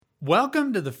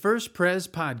Welcome to the First Pres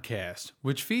podcast,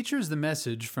 which features the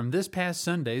message from this past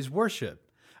Sunday's worship.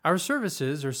 Our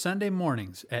services are Sunday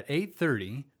mornings at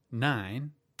 8:30,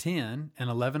 9, 10, and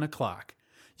 11 o'clock.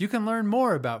 You can learn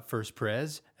more about First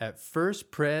Pres at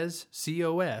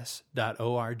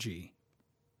firstprescos.org.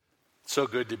 So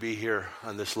good to be here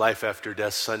on this Life After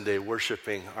Death Sunday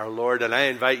worshiping our Lord. And I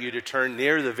invite you to turn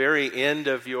near the very end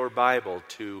of your Bible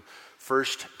to 1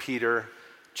 Peter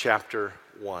chapter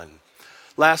 1.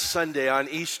 Last Sunday on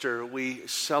Easter, we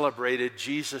celebrated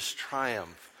Jesus'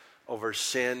 triumph over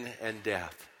sin and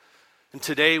death. And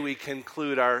today we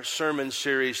conclude our sermon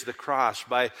series, The Cross,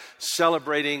 by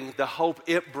celebrating the hope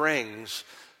it brings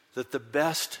that the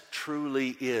best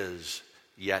truly is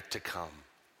yet to come.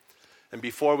 And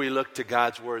before we look to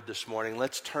God's Word this morning,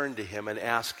 let's turn to Him and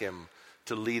ask Him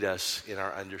to lead us in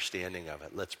our understanding of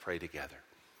it. Let's pray together.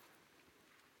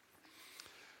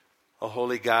 Oh,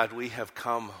 holy God, we have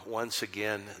come once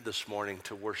again this morning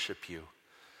to worship you,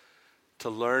 to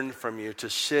learn from you, to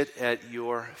sit at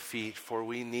your feet, for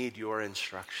we need your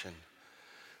instruction.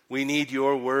 We need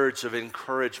your words of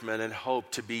encouragement and hope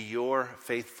to be your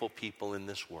faithful people in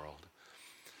this world.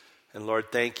 And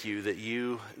Lord, thank you that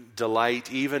you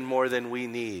delight even more than we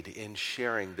need in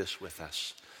sharing this with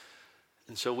us.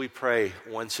 And so we pray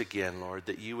once again, Lord,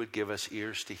 that you would give us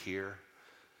ears to hear,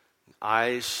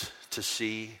 eyes to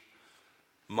see,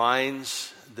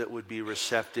 minds that would be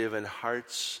receptive, and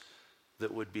hearts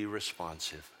that would be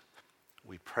responsive.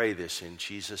 We pray this in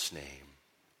Jesus' name.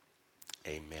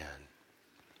 Amen.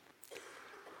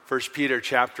 1 Peter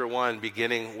chapter 1,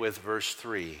 beginning with verse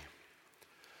 3.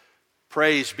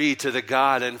 Praise be to the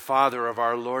God and Father of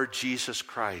our Lord Jesus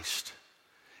Christ.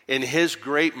 In His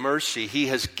great mercy, He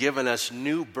has given us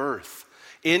new birth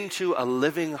into a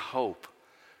living hope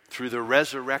through the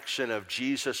resurrection of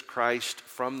Jesus Christ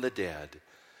from the dead,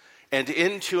 and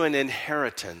into an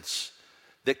inheritance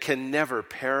that can never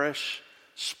perish,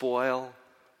 spoil,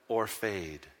 or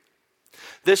fade.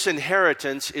 This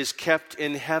inheritance is kept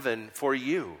in heaven for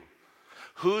you,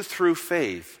 who through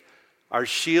faith are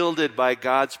shielded by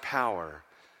God's power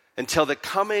until the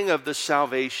coming of the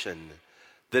salvation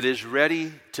that is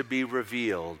ready to be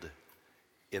revealed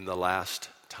in the last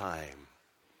time.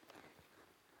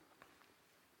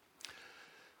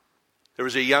 There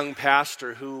was a young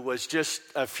pastor who was just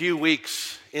a few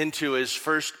weeks into his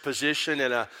first position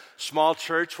in a small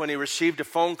church when he received a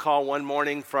phone call one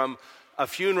morning from a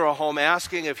funeral home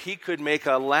asking if he could make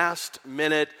a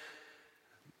last-minute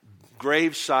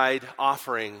graveside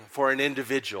offering for an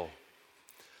individual.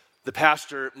 The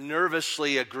pastor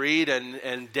nervously agreed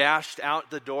and dashed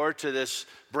out the door to this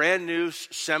brand new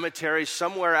cemetery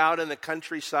somewhere out in the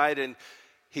countryside, and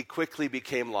he quickly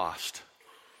became lost.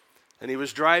 And he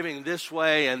was driving this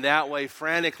way and that way,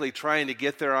 frantically trying to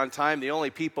get there on time. The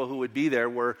only people who would be there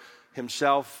were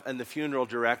himself and the funeral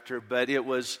director, but it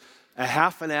was a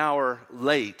half an hour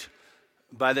late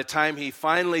by the time he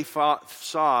finally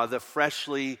saw the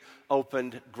freshly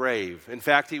opened grave. In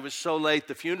fact, he was so late,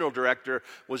 the funeral director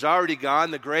was already gone.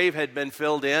 The grave had been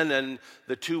filled in, and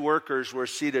the two workers were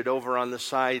seated over on the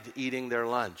side eating their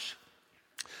lunch.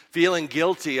 Feeling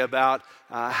guilty about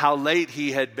how late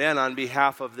he had been on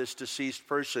behalf of this deceased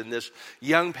person, this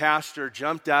young pastor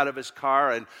jumped out of his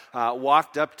car and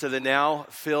walked up to the now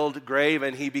filled grave,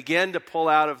 and he began to pull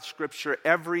out of Scripture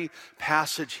every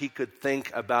passage he could think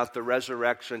about the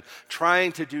resurrection,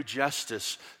 trying to do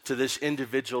justice to this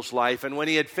individual's life. And when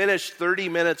he had finished 30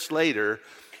 minutes later,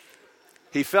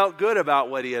 he felt good about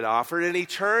what he had offered, and he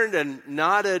turned and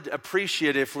nodded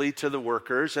appreciatively to the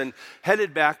workers and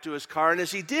headed back to his car. And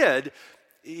as he did,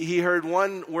 he heard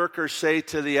one worker say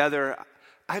to the other,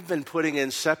 "I've been putting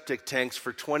in septic tanks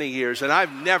for 20 years, and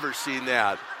I've never seen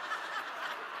that."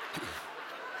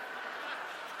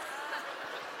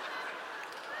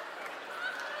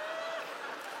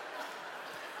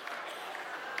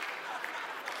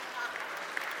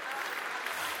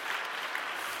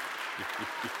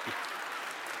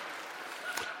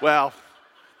 Well,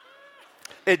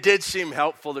 it did seem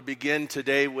helpful to begin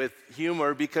today with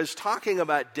humor, because talking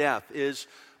about death is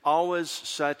always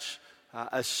such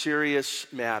a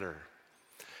serious matter.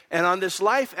 And on this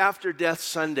Life After Death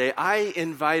Sunday, I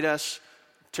invite us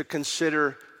to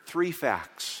consider three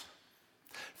facts.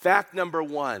 Fact number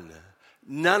one,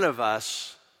 none of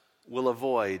us will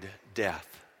avoid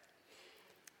death.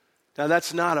 Now,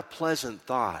 that's not a pleasant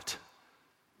thought,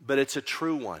 but it's a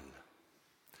true one.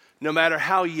 No matter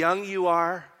how young you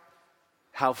are,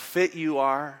 how fit you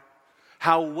are,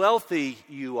 how wealthy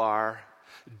you are,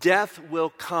 death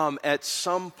will come at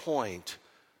some point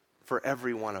for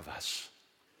every one of us.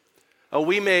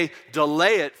 We may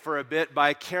delay it for a bit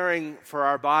by caring for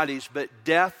our bodies, but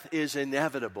death is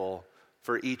inevitable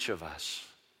for each of us.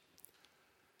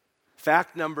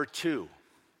 Fact number 2,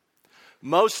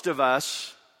 most of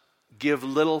us give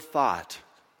little thought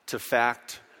to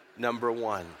fact number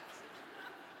 1.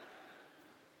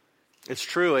 It's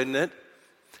true, isn't it?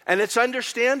 And it's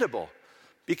understandable,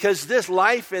 because this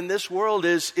life in this world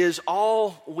is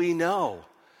all we know.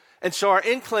 And so our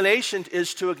inclination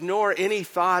is to ignore any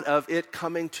thought of it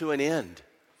coming to an end.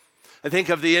 I think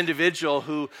of the individual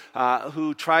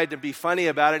who tried to be funny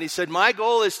about it. And he said, "My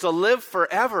goal is to live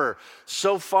forever.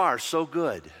 So far, so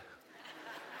good."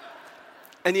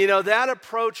 And that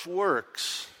approach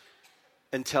works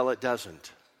until it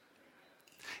doesn't.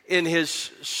 In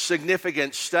his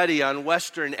significant study on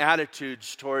Western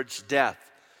attitudes towards death,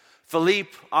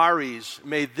 Philippe Aries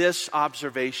made this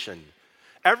observation: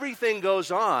 everything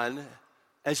goes on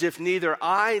as if neither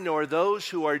I nor those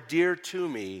who are dear to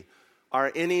me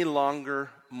are any longer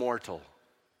mortal.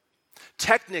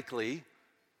 Technically,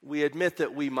 we admit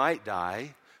that we might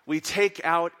die. We take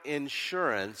out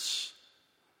insurance,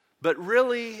 but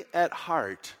really at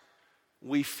heart,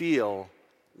 we feel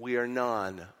we are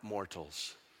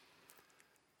non-mortals.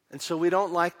 And so we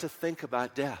don't like to think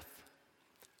about death.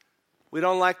 We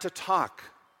don't like to talk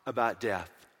about death.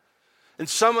 And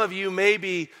some of you may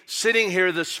be sitting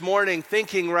here this morning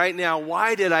thinking right now,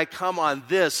 why did I come on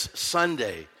this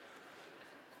Sunday?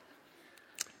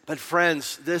 But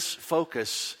friends, this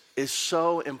focus is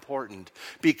so important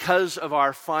because of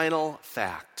our final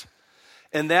fact.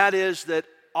 And that is that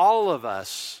all of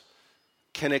us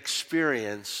can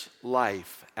experience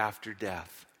life after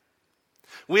death.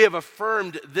 We have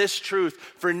affirmed this truth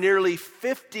for nearly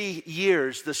 50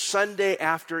 years, the Sunday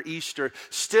after Easter,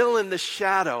 still in the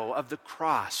shadow of the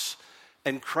cross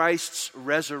and Christ's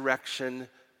resurrection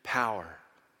power.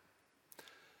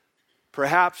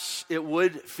 Perhaps it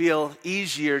would feel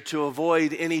easier to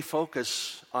avoid any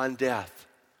focus on death.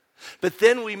 But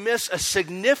then we miss a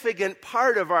significant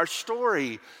part of our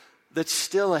story that's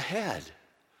still ahead.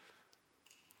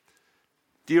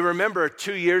 Do you remember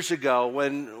 2 years ago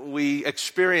when we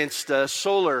experienced a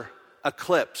solar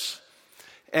eclipse?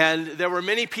 And there were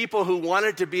many people who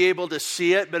wanted to be able to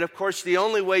see it, but of course the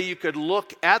only way you could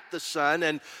look at the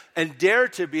sun and dare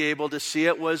to be able to see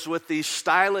it was with these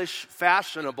stylish,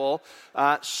 fashionable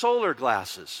solar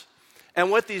glasses.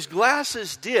 And what these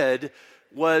glasses did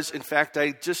was, in fact,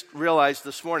 I just realized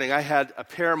this morning I had a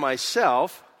pair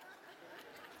myself,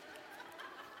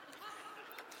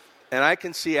 and I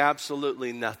can see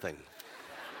absolutely nothing.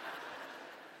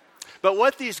 But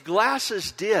what these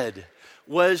glasses did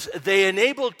was they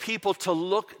enabled people to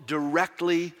look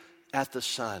directly at the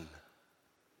sun.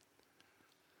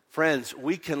 Friends,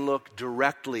 we can look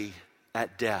directly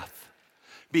at death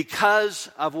because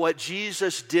of what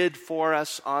Jesus did for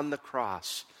us on the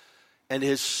cross and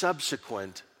his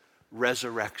subsequent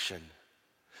resurrection.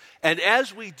 And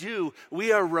as we do,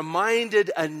 we are reminded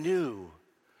anew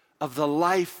of the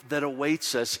life that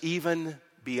awaits us even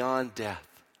beyond death.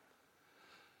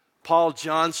 Paul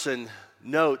Johnson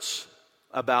notes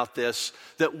about this,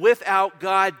 that without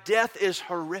God, death is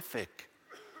horrific.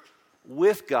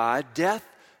 With God, death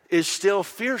is still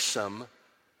fearsome,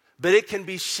 but it can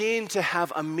be seen to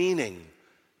have a meaning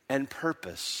and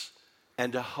purpose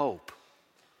and a hope.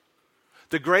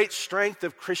 The great strength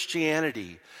of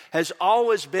Christianity has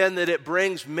always been that it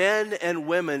brings men and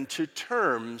women to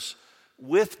terms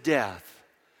with death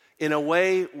in a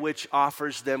way which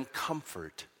offers them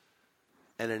comfort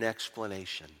and an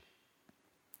explanation.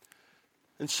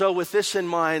 And so with this in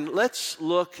mind, let's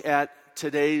look at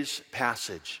today's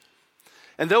passage.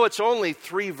 And though it's only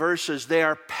 3 verses, they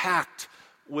are packed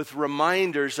with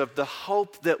reminders of the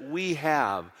hope that we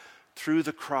have through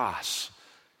the cross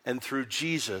and through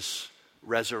Jesus'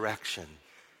 resurrection.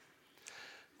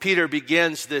 Peter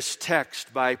begins this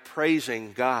text by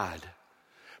praising God.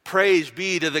 Praise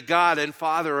be to the God and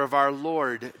Father of our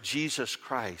Lord Jesus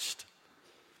Christ.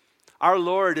 Our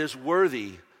Lord is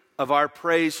worthy of our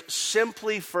praise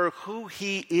simply for who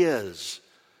he is,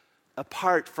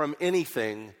 apart from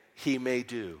anything he may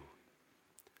do.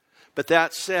 But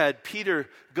that said, Peter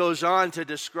goes on to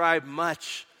describe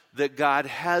much that God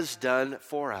has done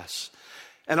for us.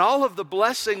 And all of the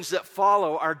blessings that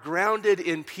follow are grounded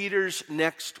in Peter's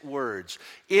next words,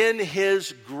 in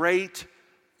his great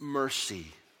mercy.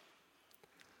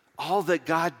 All that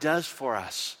God does for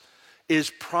us is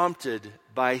prompted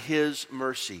by his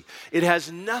mercy. It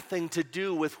has nothing to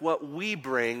do with what we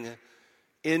bring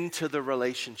into the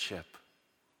relationship.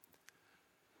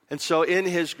 And so in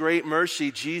his great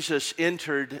mercy, Jesus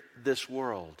entered this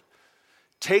world,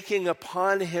 taking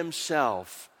upon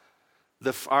himself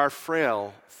our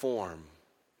frail form.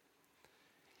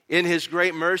 In his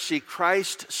great mercy,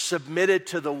 Christ submitted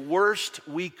to the worst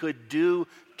we could do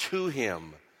to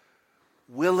him,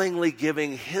 willingly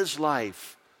giving his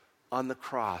life on the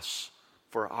cross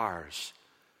for ours.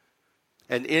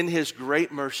 And in his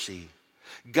great mercy,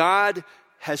 God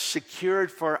has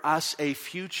secured for us a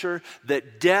future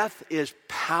that death is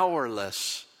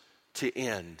powerless to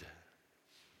end.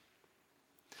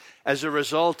 As a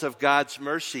result of God's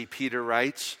mercy, Peter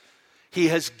writes, he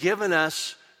has given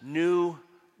us new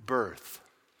birth.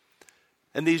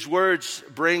 And these words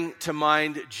bring to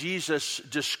mind Jesus'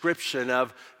 description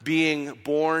of being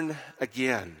born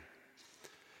again.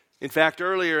 In fact,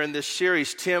 earlier in this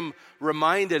series, Tim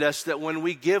reminded us that when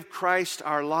we give Christ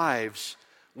our lives,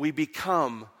 we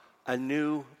become a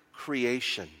new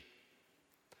creation.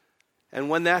 And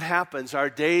when that happens, our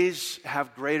days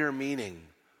have greater meaning.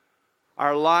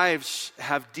 Our lives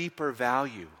have deeper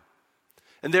value.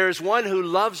 And there is one who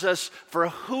loves us for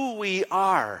who we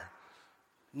are,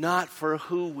 not for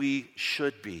who we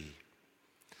should be.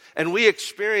 And we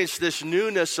experience this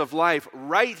newness of life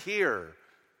right here,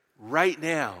 right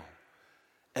now.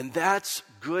 And that's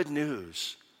good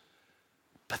news.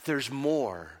 But there's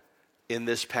more in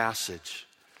this passage.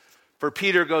 For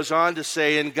Peter goes on to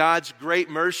say, in God's great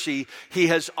mercy, he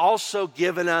has also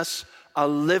given us a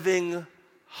living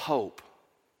hope.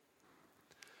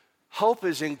 Hope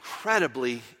is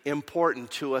incredibly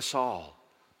important to us all.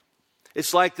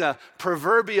 It's like the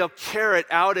proverbial carrot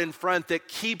out in front that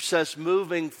keeps us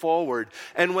moving forward.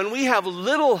 And when we have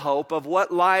little hope of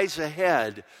what lies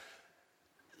ahead,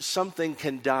 something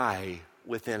can die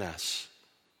within us.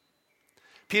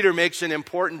 Peter makes an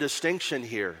important distinction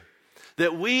here,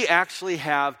 that we actually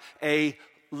have a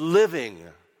living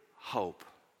hope.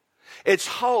 It's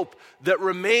hope that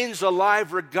remains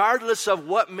alive regardless of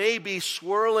what may be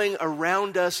swirling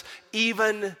around us,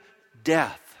 even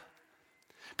death.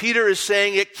 Peter is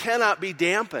saying it cannot be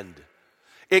dampened.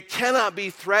 It cannot be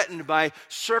threatened by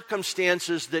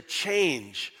circumstances that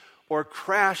change or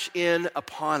crash in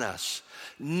upon us.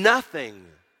 Nothing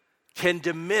can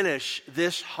diminish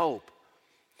this hope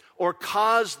or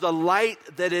cause the light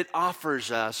that it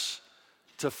offers us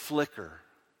to flicker.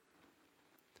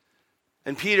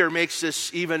 And Peter makes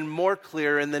this even more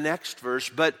clear in the next verse,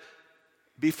 but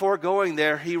before going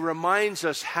there, he reminds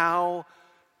us how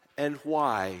and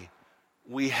why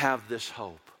we have this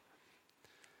hope.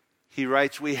 He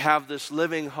writes, we have this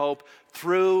living hope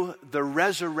through the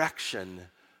resurrection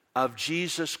of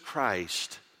Jesus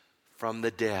Christ from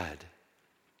the dead.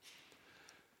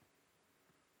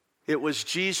 It was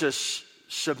Jesus'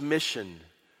 submission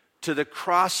to the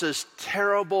cross's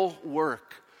terrible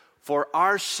work for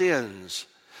our sins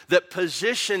that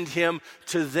positioned him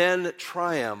to then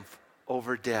triumph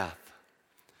over death.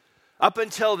 Up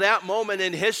until that moment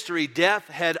in history, death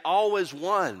had always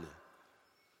won.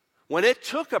 When it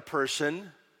took a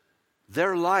person,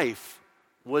 their life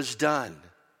was done.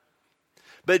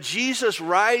 But Jesus,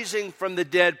 rising from the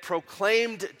dead,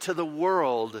 proclaimed to the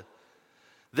world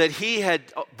that he had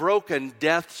broken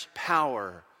death's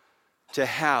power to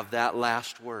have that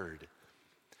last word.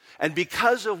 And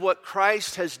because of what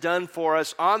Christ has done for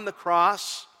us on the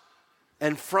cross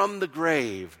and from the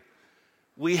grave,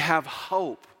 we have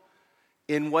hope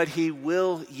in what he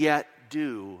will yet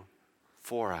do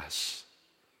for us.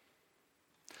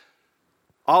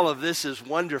 All of this is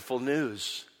wonderful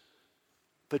news,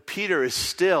 but Peter is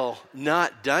still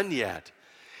not done yet.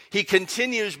 He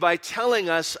continues by telling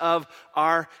us of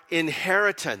our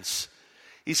inheritance.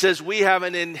 He says we have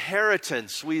an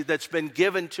inheritance that's been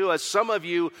given to us. Some of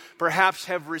you perhaps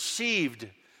have received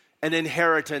an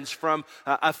inheritance from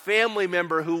a family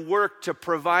member who worked to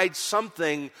provide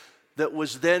something that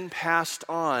was then passed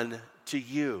on to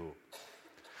you.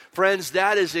 Friends,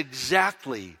 that is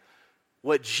exactly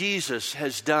what Jesus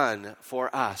has done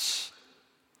for us.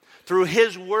 Through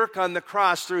his work on the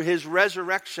cross, through his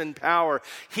resurrection power,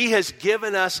 he has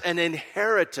given us an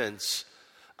inheritance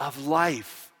of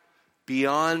life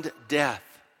beyond death.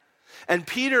 And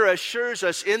Peter assures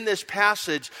us in this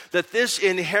passage that this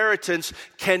inheritance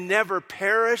can never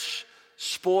perish,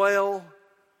 spoil,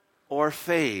 or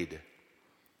fade.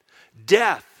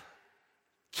 Death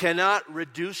cannot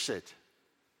reduce it.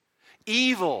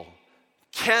 Evil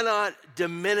cannot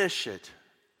diminish it.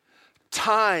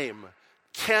 Time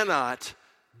cannot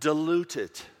dilute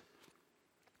it.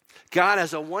 God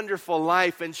has a wonderful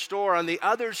life in store on the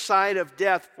other side of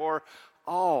death for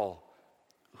all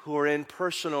who are in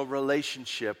personal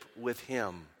relationship with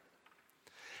him.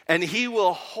 And he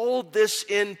will hold this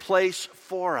in place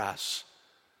for us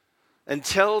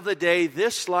until the day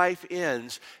this life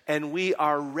ends and we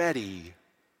are ready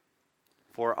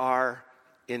for our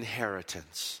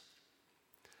inheritance.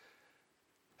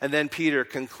 And then Peter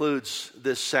concludes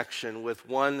this section with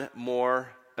one more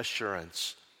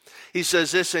assurance. He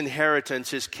says, this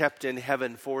inheritance is kept in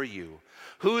heaven for you,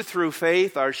 who through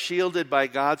faith are shielded by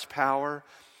God's power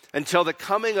until the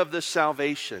coming of the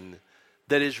salvation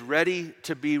that is ready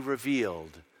to be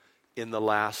revealed in the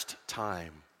last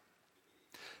time.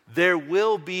 There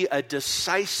will be a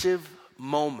decisive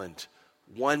moment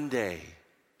one day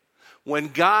when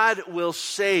God will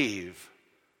save,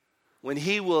 when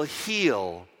He will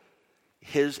heal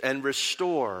and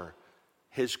restore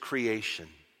His creation.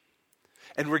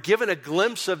 And we're given a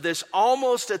glimpse of this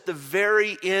almost at the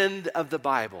very end of the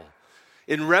Bible.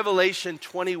 In Revelation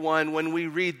 21, when we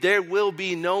read, there will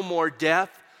be no more death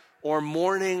or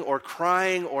mourning or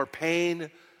crying or pain,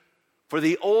 for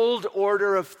the old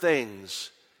order of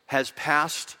things has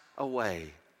passed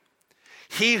away.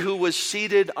 He who was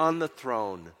seated on the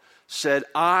throne said,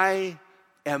 I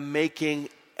am making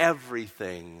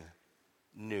everything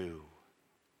new.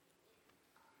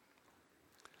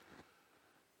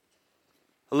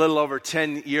 A little over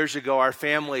 10 years ago, our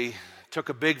family took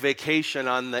a big vacation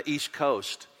on the East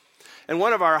Coast. And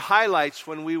one of our highlights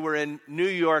when we were in New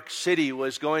York City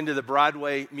was going to the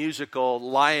Broadway musical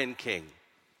Lion King.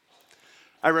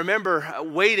 I remember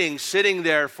sitting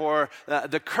there for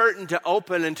the curtain to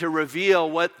open and to reveal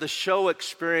what the show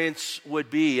experience would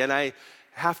be. And I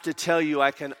have to tell you,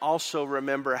 I can also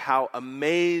remember how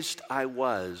amazed I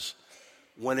was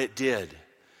when it did.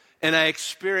 And I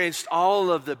experienced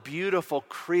all of the beautiful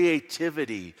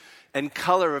creativity and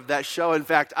color of that show. In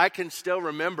fact, I can still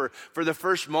remember for the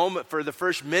first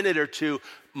minute or two,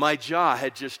 my jaw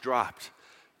had just dropped.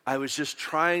 I was just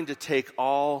trying to take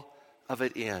all of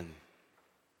it in.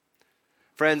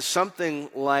 Friends, something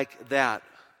like that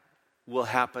will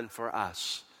happen for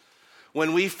us.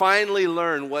 When we finally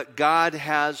learn what God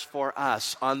has for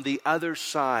us on the other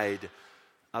side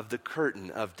of the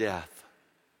curtain of death.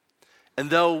 And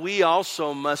though we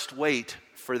also must wait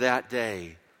for that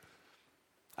day,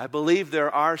 I believe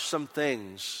there are some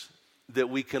things that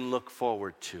we can look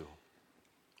forward to.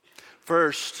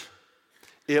 First,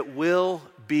 it will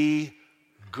be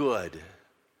good.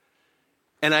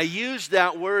 And I use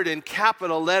that word in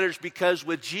capital letters because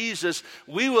with Jesus,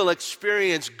 we will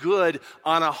experience good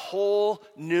on a whole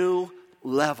new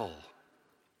level.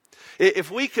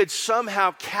 If we could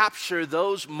somehow capture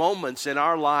those moments in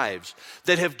our lives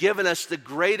that have given us the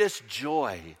greatest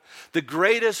joy, the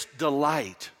greatest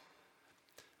delight,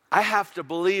 I have to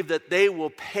believe that they will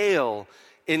pale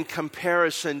in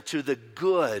comparison to the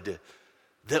good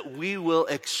that we will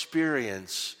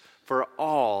experience for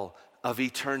all of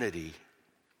eternity.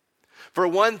 For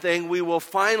one thing, we will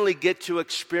finally get to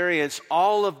experience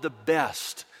all of the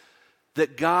best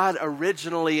that God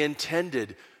originally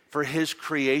intended for His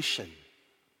creation.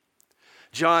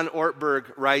 John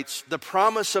Ortberg writes, the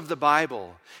promise of the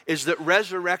Bible is that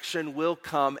resurrection will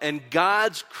come and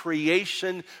God's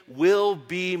creation will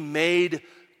be made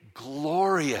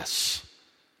glorious.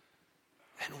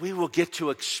 And we will get to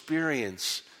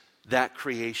experience that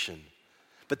creation.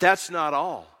 But that's not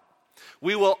all.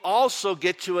 We will also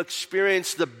get to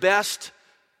experience the best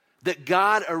that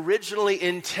God originally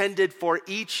intended for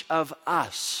each of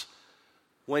us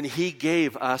when He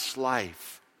gave us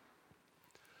life.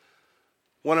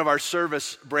 One of our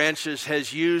service branches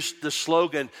has used the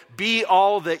slogan, be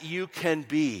all that you can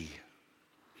be.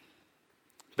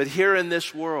 But here in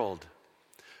this world,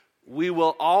 we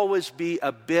will always be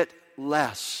a bit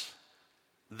less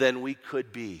than we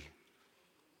could be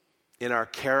in our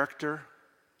character,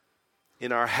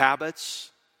 in our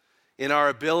habits, in our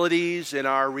abilities, in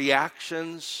our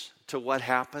reactions to what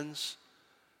happens.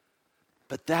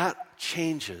 But that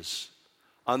changes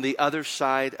on the other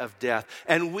side of death.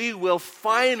 And we will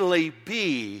finally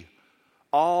be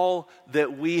all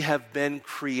that we have been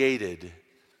created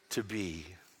to be.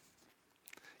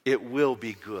 It will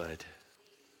be good.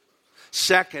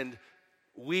 Second,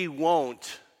 we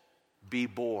won't be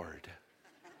bored.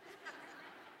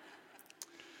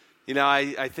 You know,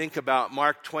 I think about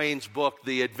Mark Twain's book,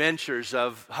 The Adventures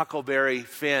of Huckleberry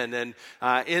Finn. And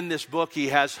in this book, he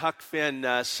has Huck Finn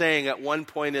saying at one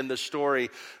point in the story,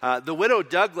 the widow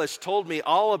Douglas told me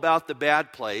all about the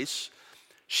bad place.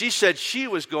 She said she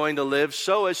was going to live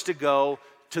so as to go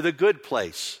to the good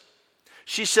place.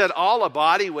 She said all a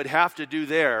body would have to do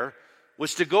there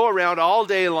was to go around all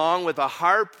day long with a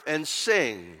harp and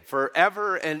sing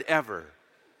forever and ever.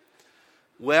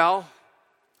 Well,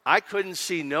 I couldn't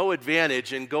see no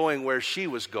advantage in going where she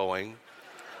was going.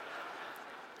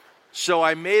 So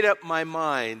I made up my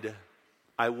mind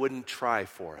I wouldn't try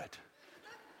for it.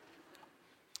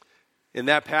 In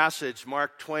that passage,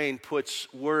 Mark Twain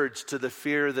puts words to the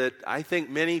fear that I think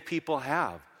many people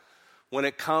have when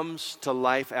it comes to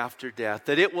life after death,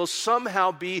 that it will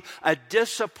somehow be a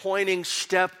disappointing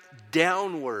step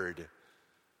downward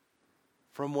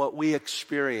from what we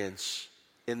experience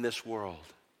in this world.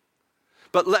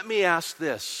 But let me ask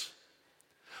this.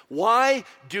 Why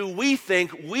do we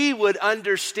think we would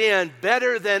understand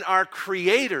better than our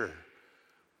Creator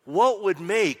what would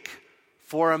make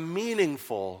for a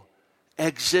meaningful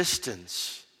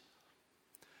existence?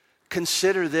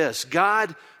 Consider this.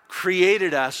 God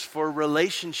created us for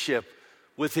relationship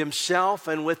with Himself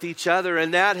and with each other,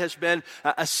 and that has been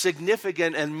a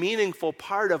significant and meaningful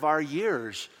part of our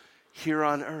years here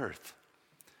on earth.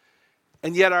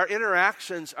 And yet our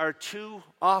interactions are too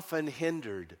often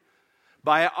hindered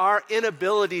by our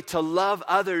inability to love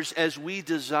others as we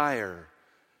desire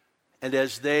and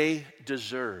as they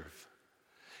deserve.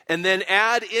 And then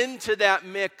add into that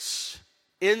mix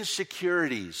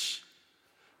insecurities,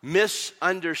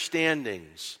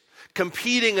 misunderstandings,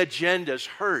 competing agendas,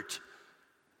 hurt,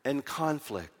 and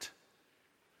conflict.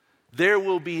 There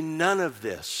will be none of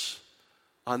this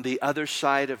on the other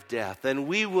side of death, and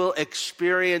we will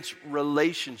experience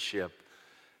relationship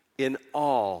in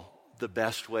all the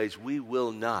best ways. We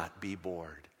will not be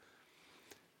bored.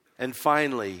 And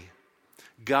finally,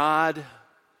 God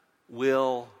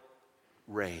will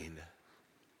reign.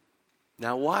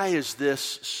 Now, why is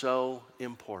this so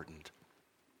important?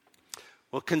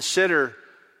 Well, consider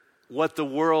what the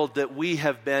world that we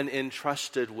have been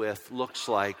entrusted with looks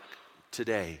like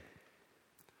today.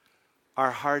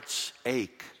 Our hearts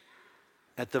ache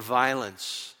at the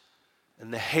violence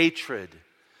and the hatred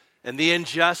and the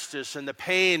injustice and the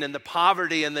pain and the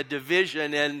poverty and the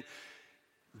division and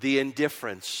the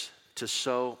indifference to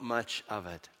so much of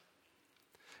it.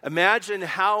 Imagine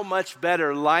how much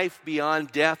better life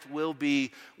beyond death will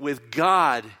be with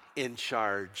God in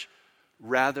charge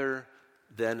rather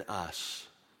than us.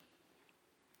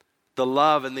 The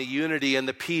love and the unity and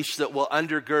the peace that will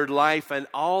undergird life and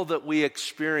all that we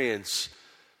experience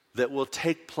that will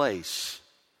take place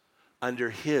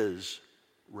under His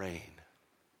reign.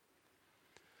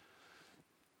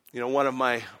 You know, one of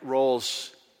my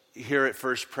roles here at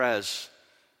First Pres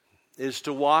is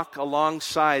to walk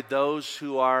alongside those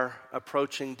who are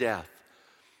approaching death,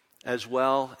 as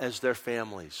well as their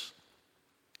families.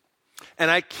 And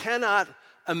I cannot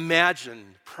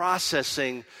imagine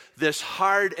processing this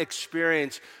hard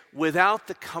experience without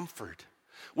the comfort,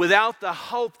 without the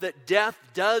hope that death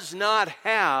does not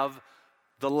have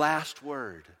the last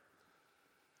word.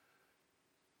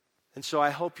 And so I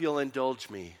hope you'll indulge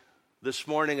me this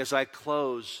morning as I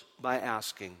close by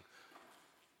asking,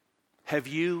 have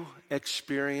you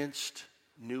experienced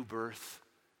new birth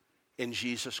in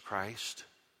Jesus Christ?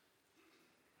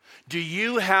 Do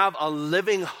you have a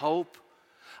living hope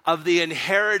of the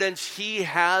inheritance He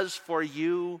has for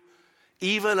you,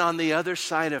 even on the other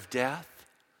side of death?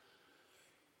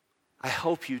 I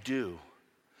hope you do,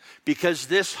 because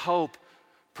this hope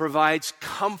provides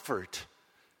comfort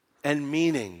and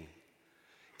meaning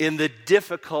in the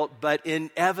difficult but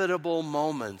inevitable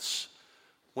moments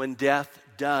when death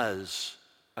does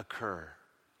occur.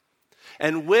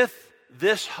 And with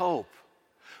this hope,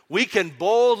 we can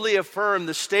boldly affirm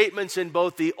the statements in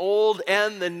both the Old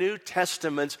and the New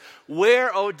Testaments.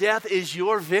 Where, O death, is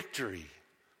your victory?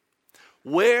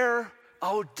 Where,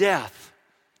 O death,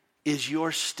 is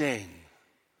your sting?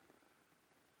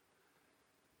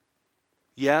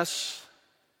 Yes,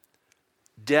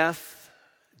 death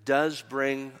does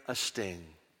bring a sting.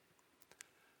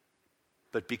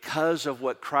 But because of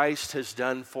what Christ has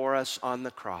done for us on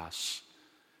the cross,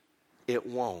 it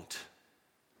won't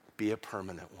be a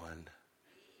permanent one.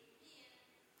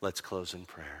 Let's close in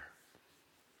prayer.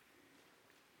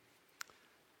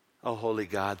 Oh, holy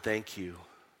God, thank you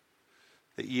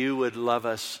that you would love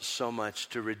us so much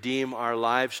to redeem our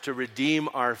lives, to redeem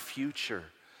our future,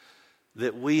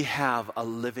 that we have a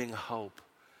living hope,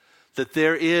 that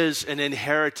there is an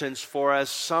inheritance for us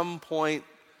some point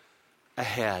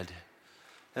ahead.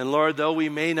 And Lord, though we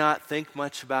may not think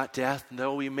much about death,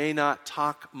 though we may not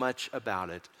talk much about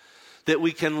it, that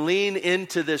we can lean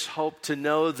into this hope to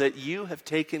know that you have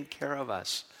taken care of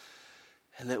us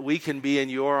and that we can be in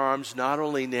your arms not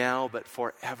only now but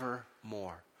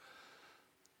forevermore.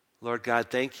 Lord God,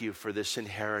 thank you for this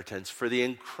inheritance, for the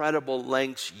incredible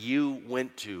lengths you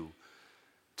went to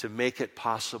make it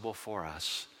possible for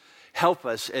us. Help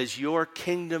us as your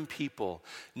kingdom people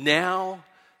now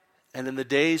and in the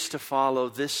days to follow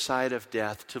this side of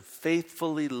death to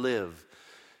faithfully live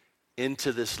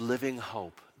into this living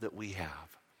hope that we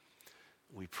have.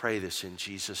 We pray this in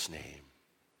Jesus' name.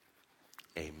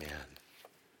 Amen.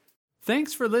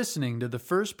 Thanks for listening to the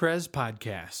First Pres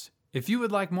podcast. If you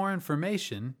would like more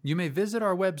information, you may visit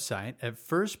our website at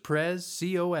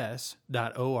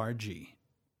firstprescos.org.